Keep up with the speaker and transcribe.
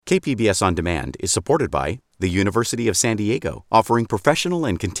KPBS On Demand is supported by the University of San Diego, offering professional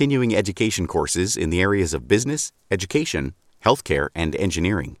and continuing education courses in the areas of business, education, healthcare, and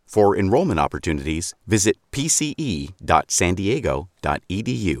engineering. For enrollment opportunities, visit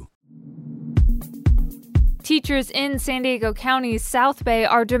pce.sandiego.edu. Teachers in San Diego County's South Bay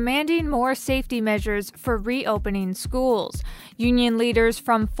are demanding more safety measures for reopening schools. Union leaders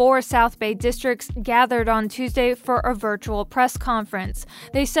from 4 South Bay districts gathered on Tuesday for a virtual press conference.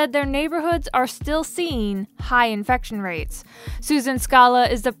 They said their neighborhoods are still seeing high infection rates. Susan Scala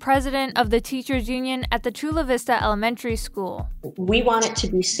is the president of the Teachers Union at the Chula Vista Elementary School. We want it to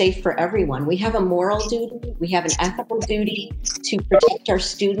be safe for everyone. We have a moral duty, we have an ethical duty to protect our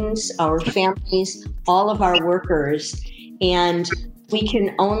students, our families, all of our workers, and we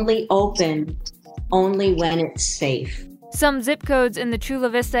can only open when it's safe. Some zip codes in the Chula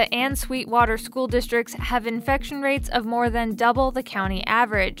Vista and Sweetwater school districts have infection rates of more than double the county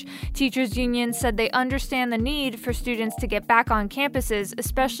average. Teachers Union said they understand the need for students to get back on campuses,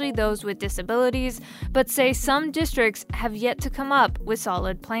 especially those with disabilities, but say some districts have yet to come up with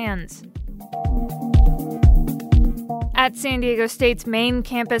solid plans. At San Diego State's main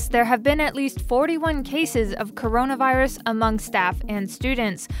campus, there have been at least 41 cases of coronavirus among staff and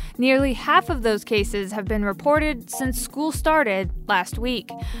students. Nearly half of those cases have been reported since school started last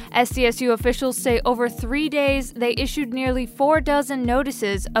week. SDSU officials say over 3 days, they issued nearly 4 dozen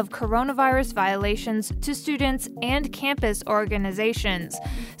notices of coronavirus violations to students and campus organizations.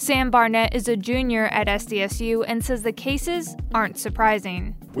 Sam Barnett is a junior at SDSU and says the cases aren't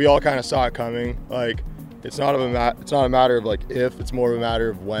surprising. We all kind of saw it coming. It's not a matter of if, it's more of a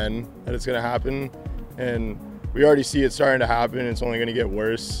matter of when that it's going to happen. And we already see it starting to happen. It's only going to get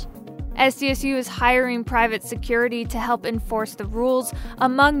worse. SDSU is hiring private security to help enforce the rules.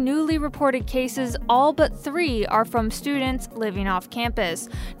 Among newly reported cases, all but 3 are from students living off campus.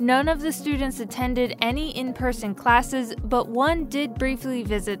 None of the students attended any in-person classes, but one did briefly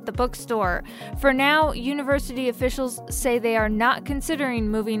visit the bookstore. For now, university officials say they are not considering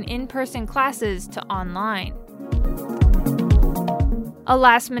moving in-person classes to online. A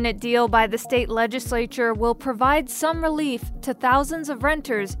last-minute deal by the state legislature will provide some relief to thousands of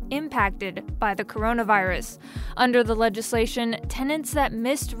renters impacted by the coronavirus. Under the legislation, tenants that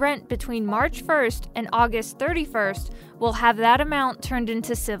missed rent between March 1st and August 31st will have that amount turned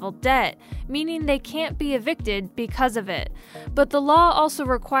into civil debt, meaning they can't be evicted because of it. But the law also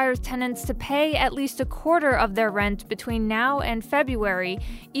requires tenants to pay at least a quarter of their rent between now and February,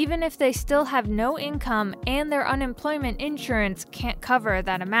 even if they still have no income and their unemployment insurance can't cover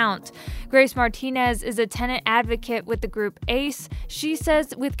that amount. Grace Martinez is a tenant advocate with the group ACE. She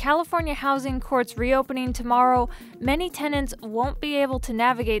says with California housing courts reopening tomorrow, many tenants won't be able to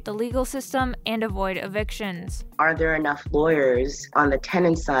navigate the legal system and avoid evictions. Are there enough lawyers on the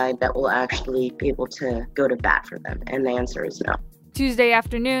tenant side that will actually be able to go to bat for them? And the answer is no. Tuesday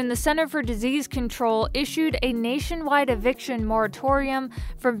afternoon, the Center for Disease Control issued a nationwide eviction moratorium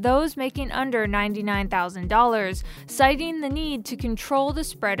for those making under $99,000, citing the need to control the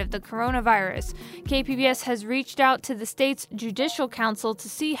spread of the coronavirus. KPBS has reached out to the state's Judicial Council to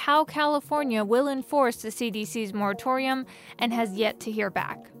see how California will enforce the CDC's moratorium and has yet to hear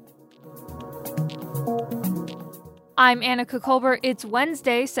back. I'm Annika Colbert. It's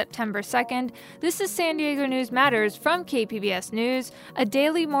Wednesday, September 2nd. This is San Diego News Matters from KPBS News, a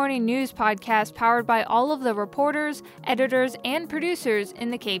daily morning news podcast powered by all of the reporters, editors, and producers in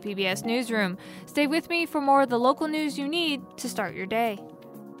the KPBS newsroom. Stay with me for more of the local news you need to start your day.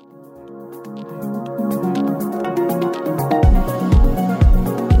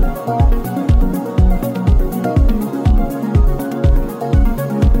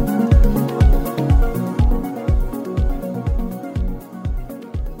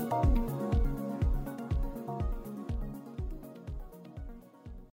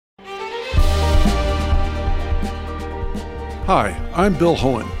 Hi, I'm Bill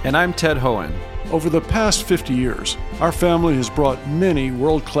Hohen. And I'm Ted Hohen. Over the past 50 years, our family has brought many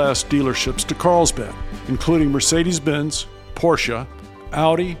world-class dealerships to Carlsbad, including Mercedes-Benz, Porsche,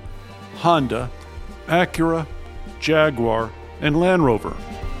 Audi, Honda, Acura, Jaguar, and Land Rover.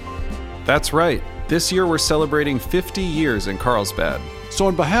 That's right. This year we're celebrating 50 years in Carlsbad. So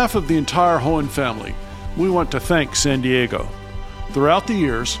on behalf of the entire Hohen family, we want to thank San Diego. Throughout the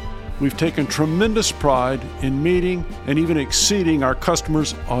years, we've taken tremendous pride in meeting and even exceeding our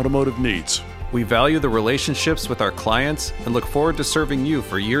customers' automotive needs. We value the relationships with our clients and look forward to serving you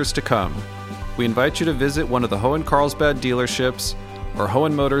for years to come. We invite you to visit one of the Hohen Carlsbad dealerships or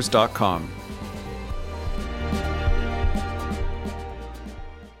hohenmotors.com.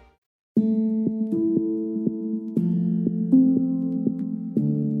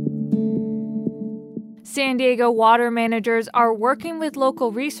 San Diego water managers are working with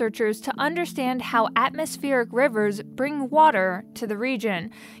local researchers to understand how atmospheric rivers bring water to the region.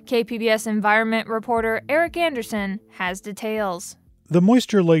 KPBS environment reporter Eric Anderson has details. The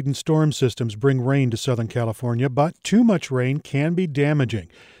moisture-laden storm systems bring rain to Southern California, but too much rain can be damaging.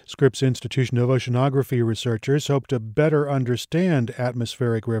 Scripps Institution of Oceanography researchers hope to better understand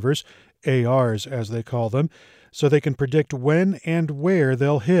atmospheric rivers, ARs as they call them, so they can predict when and where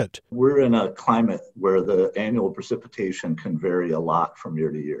they'll hit. We're in a climate where the annual precipitation can vary a lot from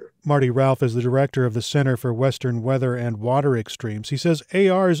year to year. Marty Ralph is the director of the Center for Western Weather and Water Extremes. He says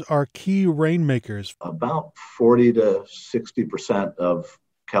ARs are key rainmakers. About 40 to 60% of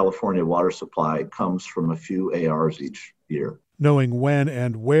California water supply comes from a few ARs each year. Knowing when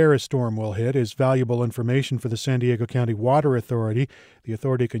and where a storm will hit is valuable information for the San Diego County Water Authority. The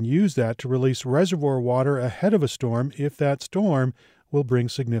authority can use that to release reservoir water ahead of a storm if that storm will bring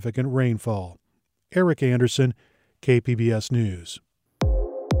significant rainfall. Eric Anderson, KPBS News.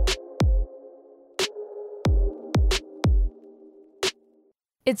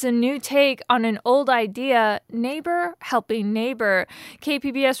 It's a new take on an old idea, neighbor helping neighbor.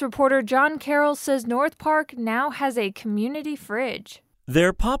 KPBS reporter John Carroll says North Park now has a community fridge.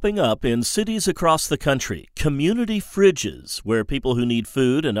 They're popping up in cities across the country, community fridges, where people who need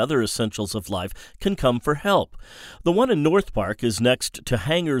food and other essentials of life can come for help. The one in North Park is next to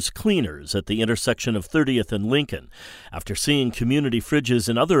Hangers Cleaners at the intersection of 30th and Lincoln. After seeing community fridges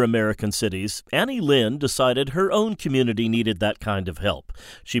in other American cities, Annie Lynn decided her own community needed that kind of help.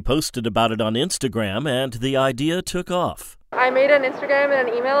 She posted about it on Instagram, and the idea took off. I made an Instagram and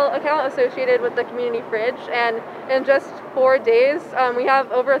an email account associated with the community fridge, and in just 4 days, we have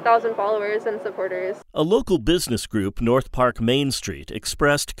over 1,000 followers and supporters. A local business group, North Park Main Street,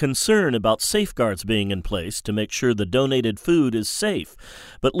 expressed concern about safeguards being in place to make sure the donated food is safe.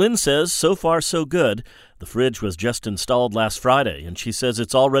 But Lynn says so far so good. The fridge was just installed last Friday, and she says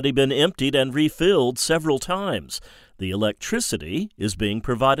it's already been emptied and refilled several times. The electricity is being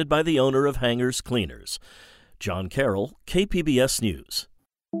provided by the owner of Hangers Cleaners. John Carroll, KPBS News.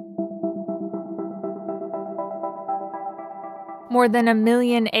 More than 1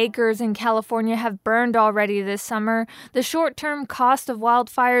 million acres in California have burned already this summer. The short-term cost of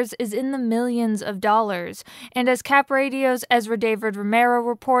wildfires is in the millions of dollars. And as Cap Radio's Ezra David Romero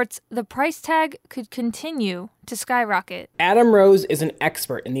reports, the price tag could continue to skyrocket. Adam Rose is an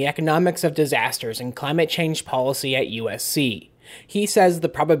expert in the economics of disasters and climate change policy at USC. He says the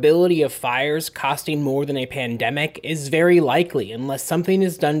probability of fires costing more than a pandemic is very likely unless something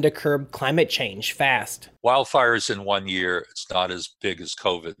is done to curb climate change fast. Wildfires in 1 year, it's not as big as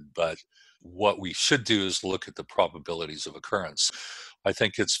COVID, but what we should do is look at the probabilities of occurrence. I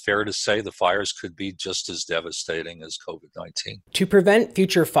think it's fair to say the fires could be just as devastating as COVID-19. To prevent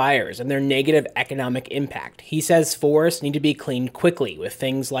future fires and their negative economic impact, he says forests need to be cleaned quickly with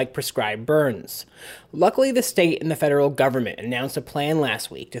things like prescribed burns. Luckily, the state and the federal government announced a plan last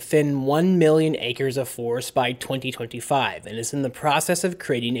week to thin 1 million acres of forest by 2025 and is in the process of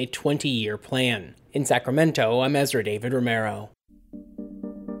creating a 20-year plan. In Sacramento, I'm Ezra David Romero.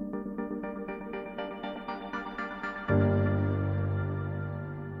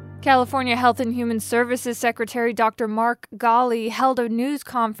 California Health and Human Services Secretary Dr. Mark Ghaly held a news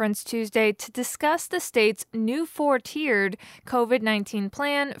conference Tuesday to discuss the state's new 4-tiered COVID-19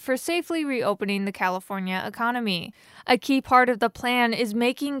 plan for safely reopening the California economy. A key part of the plan is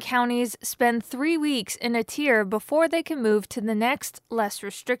making counties spend 3 weeks in a tier before they can move to the next, less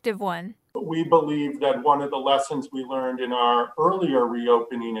restrictive one. We believe that one of the lessons we learned in our earlier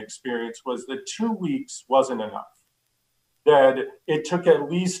reopening experience was that 2 weeks wasn't enough. That it took at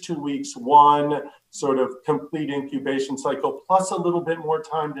least 2 weeks, one sort of complete incubation cycle, plus a little bit more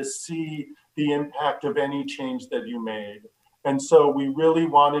time to see the impact of any change that you made. And so we really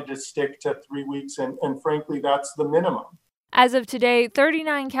wanted to stick to 3 weeks, and frankly, that's the minimum. As of today,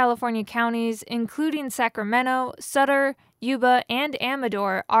 39 California counties, including Sacramento, Sutter, Yuba, and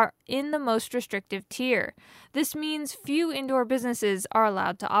Amador, are in the most restrictive tier. This means few indoor businesses are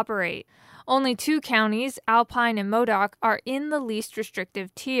allowed to operate. Only 2 counties, Alpine and Modoc, are in the least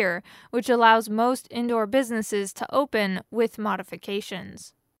restrictive tier, which allows most indoor businesses to open with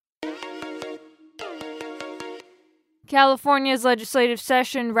modifications. California's legislative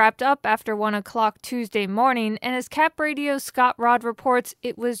session wrapped up after 1 o'clock Tuesday morning, and as Cap Radio's Scott Rod reports,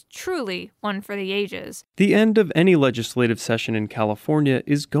 it was truly one for the ages. The end of any legislative session in California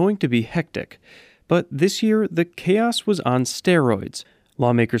is going to be hectic, but this year the chaos was on steroids.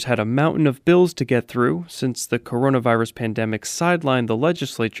 Lawmakers had a mountain of bills to get through since the coronavirus pandemic sidelined the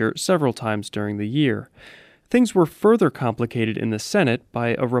legislature several times during the year. Things were further complicated in the Senate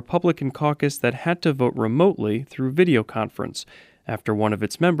by a Republican caucus that had to vote remotely through video conference after one of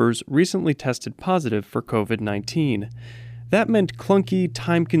its members recently tested positive for COVID-19. That meant clunky,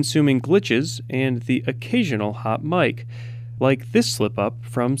 time-consuming glitches and the occasional hot mic, like this slip-up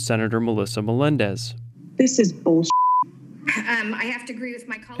from Senator Melissa Melendez. This is bullshit. I have to agree with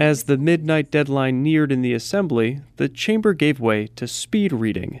my colleagues. As the midnight deadline neared in the Assembly, the chamber gave way to speed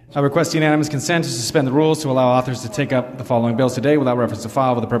reading. I request unanimous consent to suspend the rules to allow authors to take up the following bills today without reference to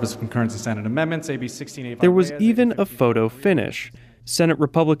file for the purpose of concurrence in Senate amendments, AB 1685. There was even a photo finish. Senate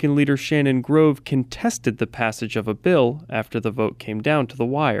Republican leader Shannon Grove contested the passage of a bill after the vote came down to the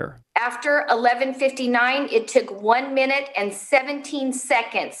wire. After 11:59, it took 1 minute and 17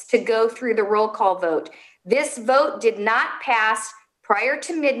 seconds to go through the roll call vote. This vote did not pass prior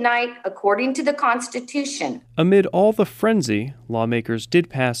to midnight, according to the Constitution. Amid all the frenzy, lawmakers did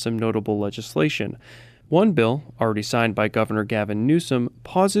pass some notable legislation. One bill, already signed by Governor Gavin Newsom,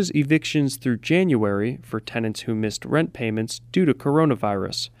 pauses evictions through January for tenants who missed rent payments due to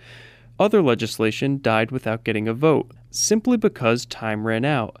coronavirus. Other legislation died without getting a vote, simply because time ran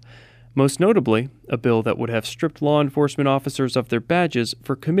out. Most notably, a bill that would have stripped law enforcement officers of their badges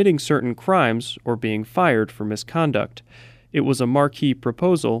for committing certain crimes or being fired for misconduct. It was a marquee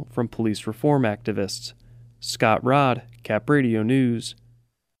proposal from police reform activists. Scott Rodd, Cap Radio News.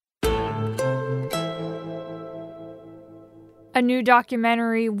 A new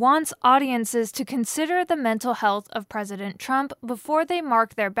documentary wants audiences to consider the mental health of President Trump before they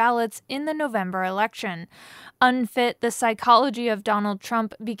mark their ballots in the November election. Unfit: The Psychology of Donald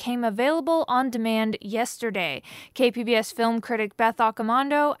Trump became available on demand yesterday. KPBS film critic Beth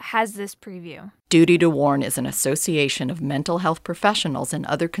Accomando has this preview. Duty to Warn is an association of mental health professionals and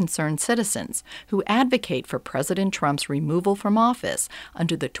other concerned citizens who advocate for President Trump's removal from office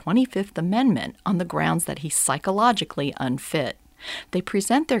under the 25th Amendment on the grounds that he's psychologically unfit. They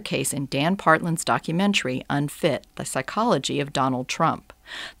present their case in Dan Partland's documentary, Unfit: The Psychology of Donald Trump.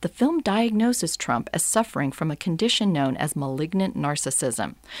 The film diagnoses Trump as suffering from a condition known as malignant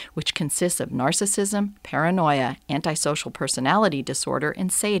narcissism, which consists of narcissism, paranoia, antisocial personality disorder,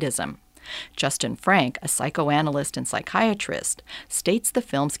 and sadism. Justin Frank, a psychoanalyst and psychiatrist, states the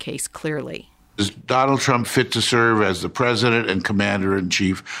film's case clearly. Is Donald Trump fit to serve as the president and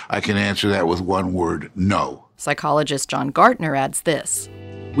commander-in-chief? I can answer that with one word: no. Psychologist John Gartner adds this.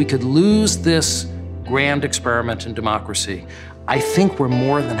 We could lose this grand experiment in democracy. I think we're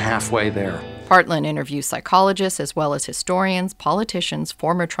more than halfway there. Partland interviews psychologists as well as historians, politicians,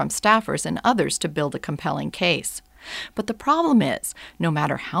 former Trump staffers, and others to build a compelling case. But the problem is, no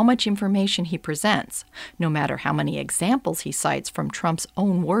matter how much information he presents, no matter how many examples he cites from Trump's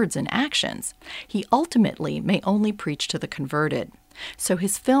own words and actions, he ultimately may only preach to the converted. So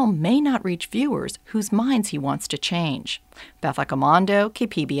his film may not reach viewers whose minds he wants to change. Beth Accomando,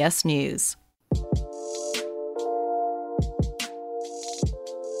 KPBS News.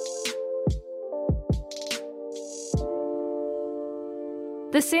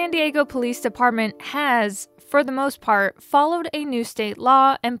 The San Diego Police Department has, for the most part, followed a new state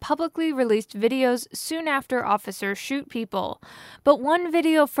law and publicly released videos soon after officers shoot people. But one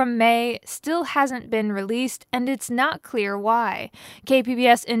video from May still hasn't been released, and it's not clear why.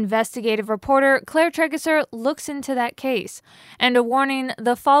 KPBS investigative reporter Claire Trageser looks into that case. And a warning,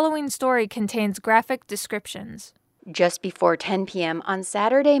 the following story contains graphic descriptions. Just before 10 p.m. on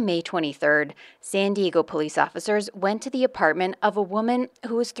Saturday, May 23rd, San Diego police officers went to the apartment of a woman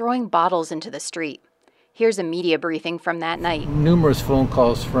who was throwing bottles into the street. Here's a media briefing from that night. Numerous phone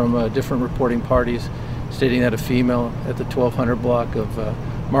calls from different reporting parties stating that a female at the 1200 block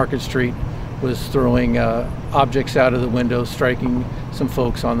of Market Street was throwing objects out of the window, striking some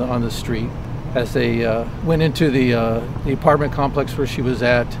folks on the street. As they went into the apartment complex where she was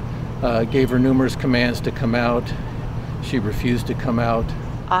at, gave her numerous commands to come out. She refused to come out.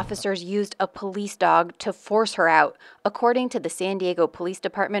 Officers used a police dog to force her out, according to the San Diego Police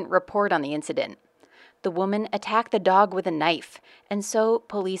Department report on the incident. The woman attacked the dog with a knife, and so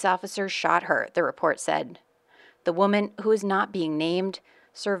police officers shot her, the report said. The woman, who is not being named,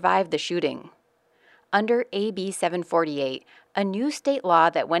 survived the shooting. Under AB 748, a new state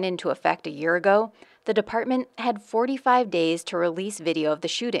law that went into effect a year ago, the department had 45 days to release video of the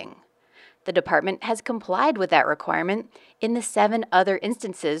shooting. The department has complied with that requirement in the 7 other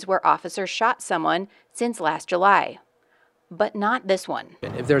instances where officers shot someone since last July. But not this one.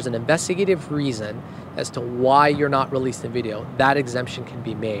 If there's an investigative reason as to why you're not releasing video, that exemption can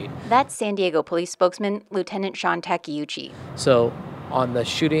be made. That's San Diego Police spokesman Lieutenant Sean Takeuchi. So on the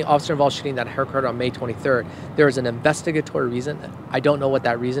shooting, officer-involved shooting that occurred on May 23rd, there is an investigatory reason. I don't know what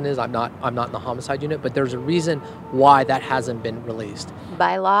that reason is. I'm not in the homicide unit, but there's a reason why that hasn't been released.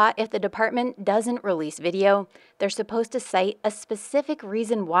 By law, if the department doesn't release video, they're supposed to cite a specific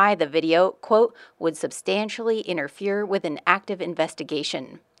reason why the video, quote, would substantially interfere with an active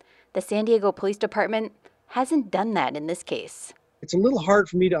investigation. The San Diego Police Department hasn't done that in this case. It's a little hard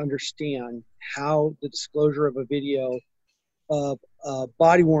for me to understand how the disclosure of a video, a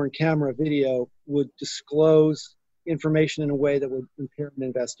body-worn camera video, would disclose information in a way that would impair an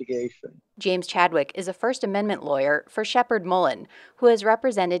investigation. James Chadwick is a First Amendment lawyer for Shepard Mullen, who has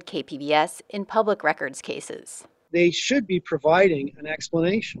represented KPBS in public records cases. They should be providing an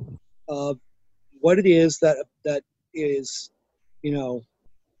explanation of what it is that is,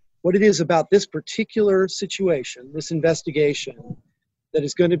 what it is about this particular situation, this investigation, that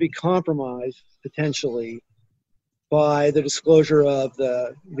is going to be compromised potentially by the disclosure of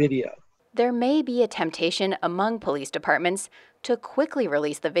the video. There may be a temptation among police departments to quickly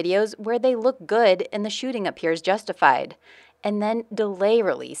release the videos where they look good and the shooting appears justified, and then delay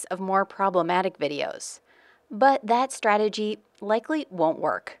release of more problematic videos. But that strategy likely won't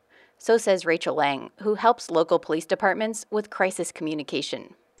work. So says Rachel Lang, who helps local police departments with crisis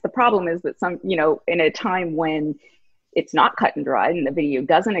communication. The problem is that in a time when it's not cut and dried and the video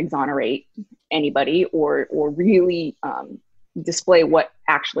doesn't exonerate anybody or really display what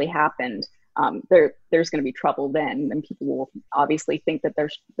actually happened, there's going to be trouble then, and people will obviously think that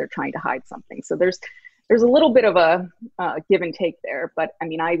they're trying to hide something. So there's a little bit of a give and take there, but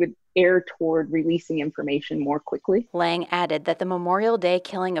I would err toward releasing information more quickly. Lang added that the Memorial Day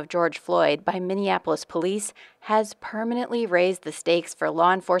killing of George Floyd by Minneapolis police has permanently raised the stakes for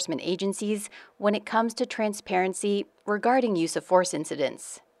law enforcement agencies when it comes to transparency regarding use of force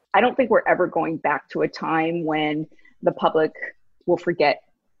incidents. I don't think we're ever going back to a time when the public will forget.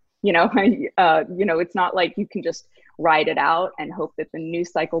 It's not like you can just ride it out and hope that the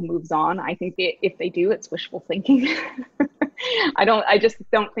news cycle moves on. I think if they do, it's wishful thinking. I just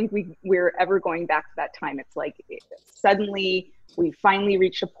don't think we're ever going back to that time. It's like suddenly we finally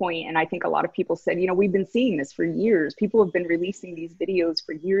reached a point, and I think a lot of people said, we've been seeing this for years. People have been releasing these videos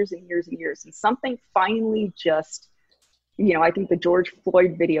for years and years and years, and something finally just, I think the George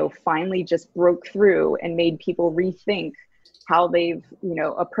Floyd video finally just broke through and made people rethink how they've,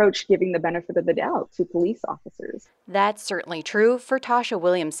 approached giving the benefit of the doubt to police officers. That's certainly true for Tasha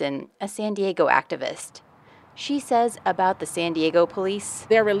Williamson, a San Diego activist. She says about the San Diego police,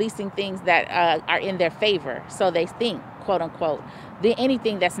 they're releasing things that are in their favor. So they think, quote unquote,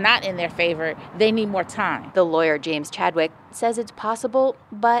 anything that's not in their favor, they need more time. The lawyer James Chadwick says it's possible,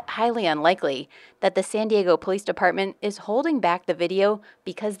 but highly unlikely, that the San Diego Police Department is holding back the video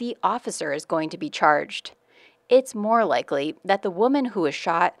because the officer is going to be charged. It's more likely that the woman who was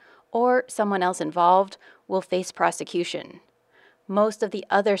shot or someone else involved will face prosecution. Most of the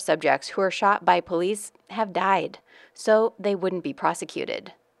other subjects who are shot by police have died, so they wouldn't be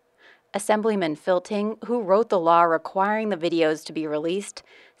prosecuted. Assemblyman Phil Ting, who wrote the law requiring the videos to be released,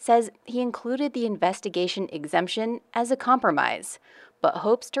 says he included the investigation exemption as a compromise, but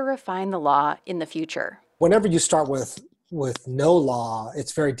hopes to refine the law in the future. Whenever you start with no law,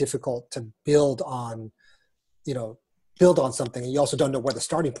 it's very difficult to build on something, and you also don't know where the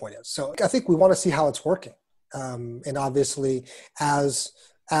starting point is. So I think we want to see how it's working. And obviously, as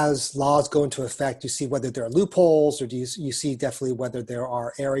laws go into effect, you see whether there are loopholes, or you see definitely whether there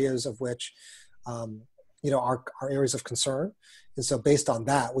are areas of which, are areas of concern. And so based on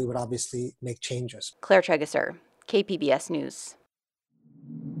that, we would obviously make changes. Claire Tregesser, KPBS News.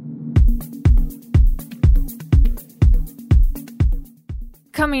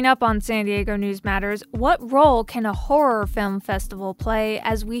 Coming up on San Diego News Matters, what role can a horror film festival play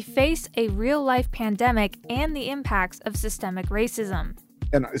as we face a real-life pandemic and the impacts of systemic racism?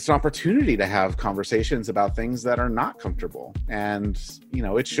 And it's an opportunity to have conversations about things that are not comfortable. And,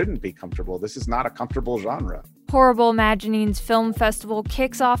 it shouldn't be comfortable. This is not a comfortable genre. Horrible Imaginings Film Festival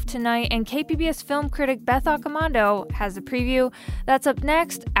kicks off tonight, and KPBS film critic Beth Accomando has a preview. That's up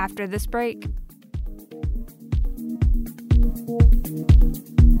next after this break.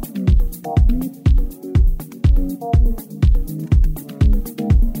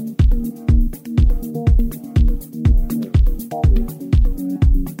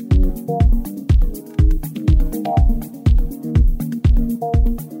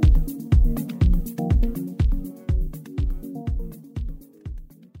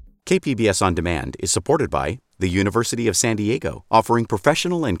 KPBS On Demand is supported by the University of San Diego, offering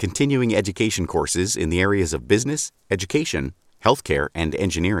professional and continuing education courses in the areas of business, education, healthcare, and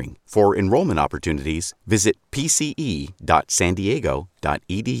engineering. For enrollment opportunities, visit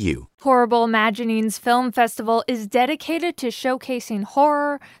pce.sandiego.edu. Horrible Imaginings Film Festival is dedicated to showcasing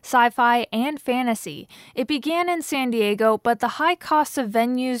horror, sci-fi, and fantasy. It began in San Diego, but the high costs of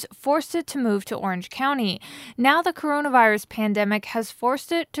venues forced it to move to Orange County. Now the coronavirus pandemic has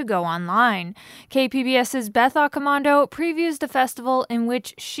forced it to go online. KPBS's Beth Accomando previews the festival in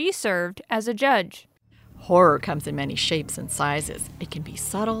which she served as a judge. Horror comes in many shapes and sizes. It can be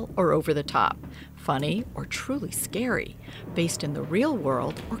subtle or over the top, funny or truly scary, based in the real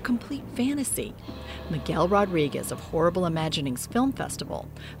world or complete fantasy. Miguel Rodriguez of Horrible Imaginings Film Festival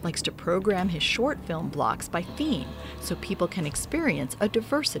likes to program his short film blocks by theme so people can experience a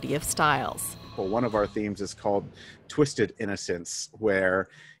diversity of styles. Well, one of our themes is called Twisted Innocence, where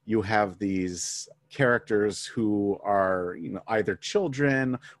you have these characters who are, either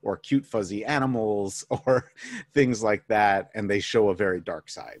children or cute fuzzy animals or things like that, and they show a very dark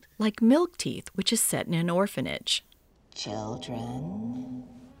side. Like Milk Teeth, which is set in an orphanage. Children,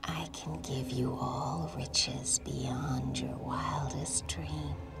 I can give you all riches beyond your wildest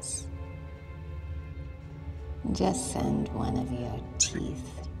dreams. Just send one of your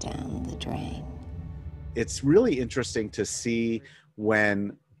teeth down the drain. It's really interesting to see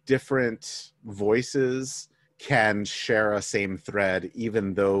when different voices can share a same thread,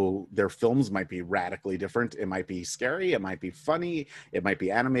 even though their films might be radically different. It might be scary, it might be funny, it might be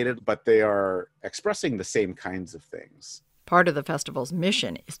animated, but they are expressing the same kinds of things. Part of the festival's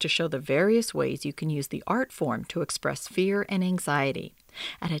mission is to show the various ways you can use the art form to express fear and anxiety.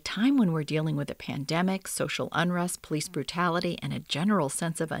 At a time when we're dealing with a pandemic, social unrest, police brutality, and a general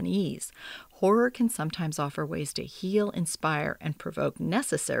sense of unease, horror can sometimes offer ways to heal, inspire, and provoke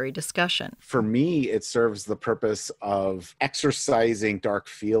necessary discussion. For me, it serves the purpose of exercising dark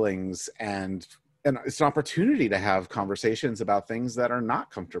feelings, and it's an opportunity to have conversations about things that are not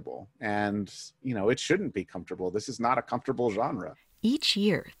comfortable. And, it shouldn't be comfortable. This is not a comfortable genre. Each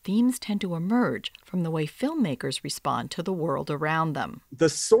year, themes tend to emerge from the way filmmakers respond to the world around them. The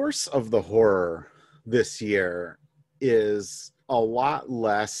source of the horror this year is a lot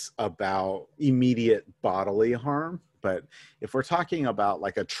less about immediate bodily harm. But if we're talking about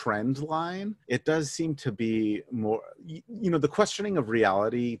like a trend line, it does seem to be more, the questioning of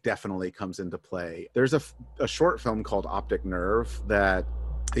reality definitely comes into play. There's a short film called Optic Nerve that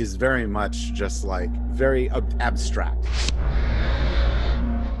is very much just like very abstract.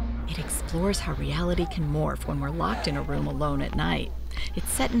 It explores how reality can morph when we're locked in a room alone at night. It's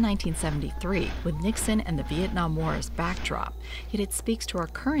set in 1973 with Nixon and the Vietnam War as backdrop, yet it speaks to our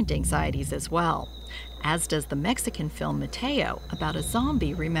current anxieties as well, as does the Mexican film Mateo about a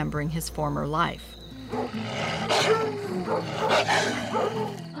zombie remembering his former life.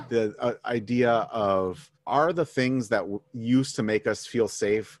 The idea of, are the things that used to make us feel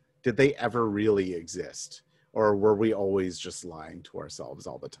safe, did they ever really exist? Or were we always just lying to ourselves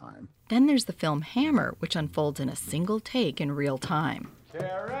all the time? Then there's the film Hammer, which unfolds in a single take in real time.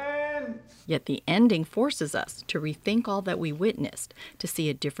 Karen! Yet the ending forces us to rethink all that we witnessed, to see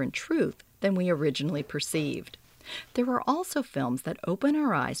a different truth than we originally perceived. There are also films that open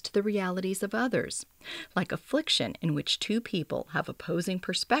our eyes to the realities of others, like Affliction, in which two people have opposing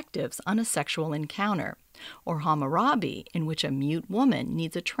perspectives on a sexual encounter, or Hammurabi, in which a mute woman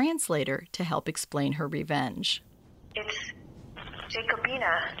needs a translator to help explain her revenge. It's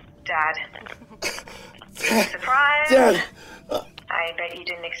Jacobina, Dad. Surprise! Dad! I bet you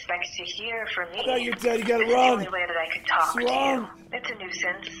didn't expect to hear from me. No, you're dead. You gotta It's run. the only way that I could talk What's to wrong? you. It's a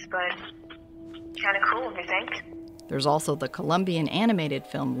nuisance, but kind of cool, you think? There's also the Colombian animated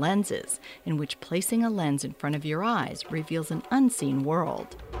film Lenses, in which placing a lens in front of your eyes reveals an unseen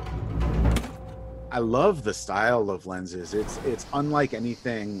world. I love the style of Lenses. It's unlike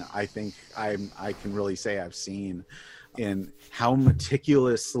anything I think I can really say I've seen, in how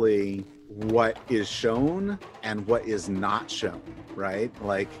meticulously what is shown and what is not shown, right?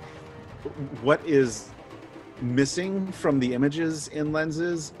 Like, what is missing from the images in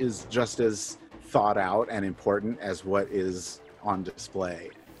Lenses is just as thought out and important as what is on display.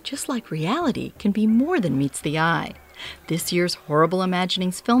 Just like reality can be more than meets the eye. This year's Horrible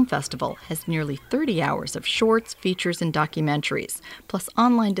Imaginings Film Festival has nearly 30 hours of shorts, features, and documentaries, plus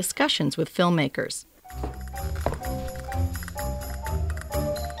online discussions with filmmakers.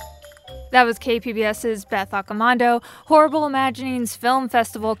 That was KPBS's Beth Accomando. Horrible Imaginings Film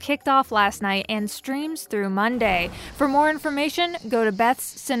Festival kicked off last night and streams through Monday. For more information, go to Beth's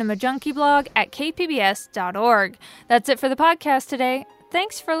Cinema Junkie blog at kpbs.org. That's it for the podcast today.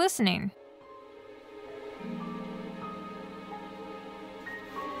 Thanks for listening.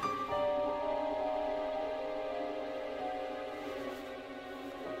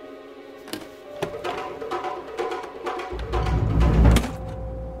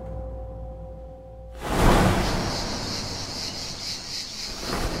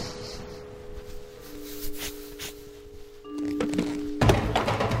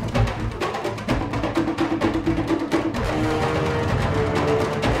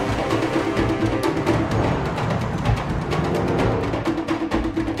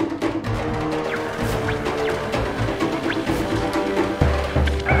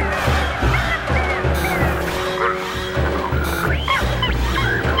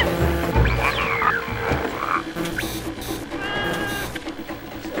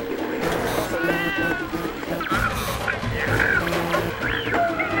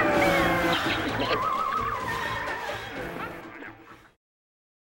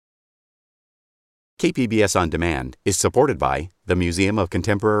 KPBS On Demand is supported by the Museum of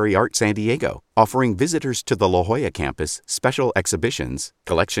Contemporary Art San Diego, offering visitors to the La Jolla campus special exhibitions,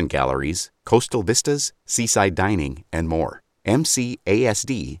 collection galleries, coastal vistas, seaside dining, and more.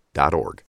 MCASD.org.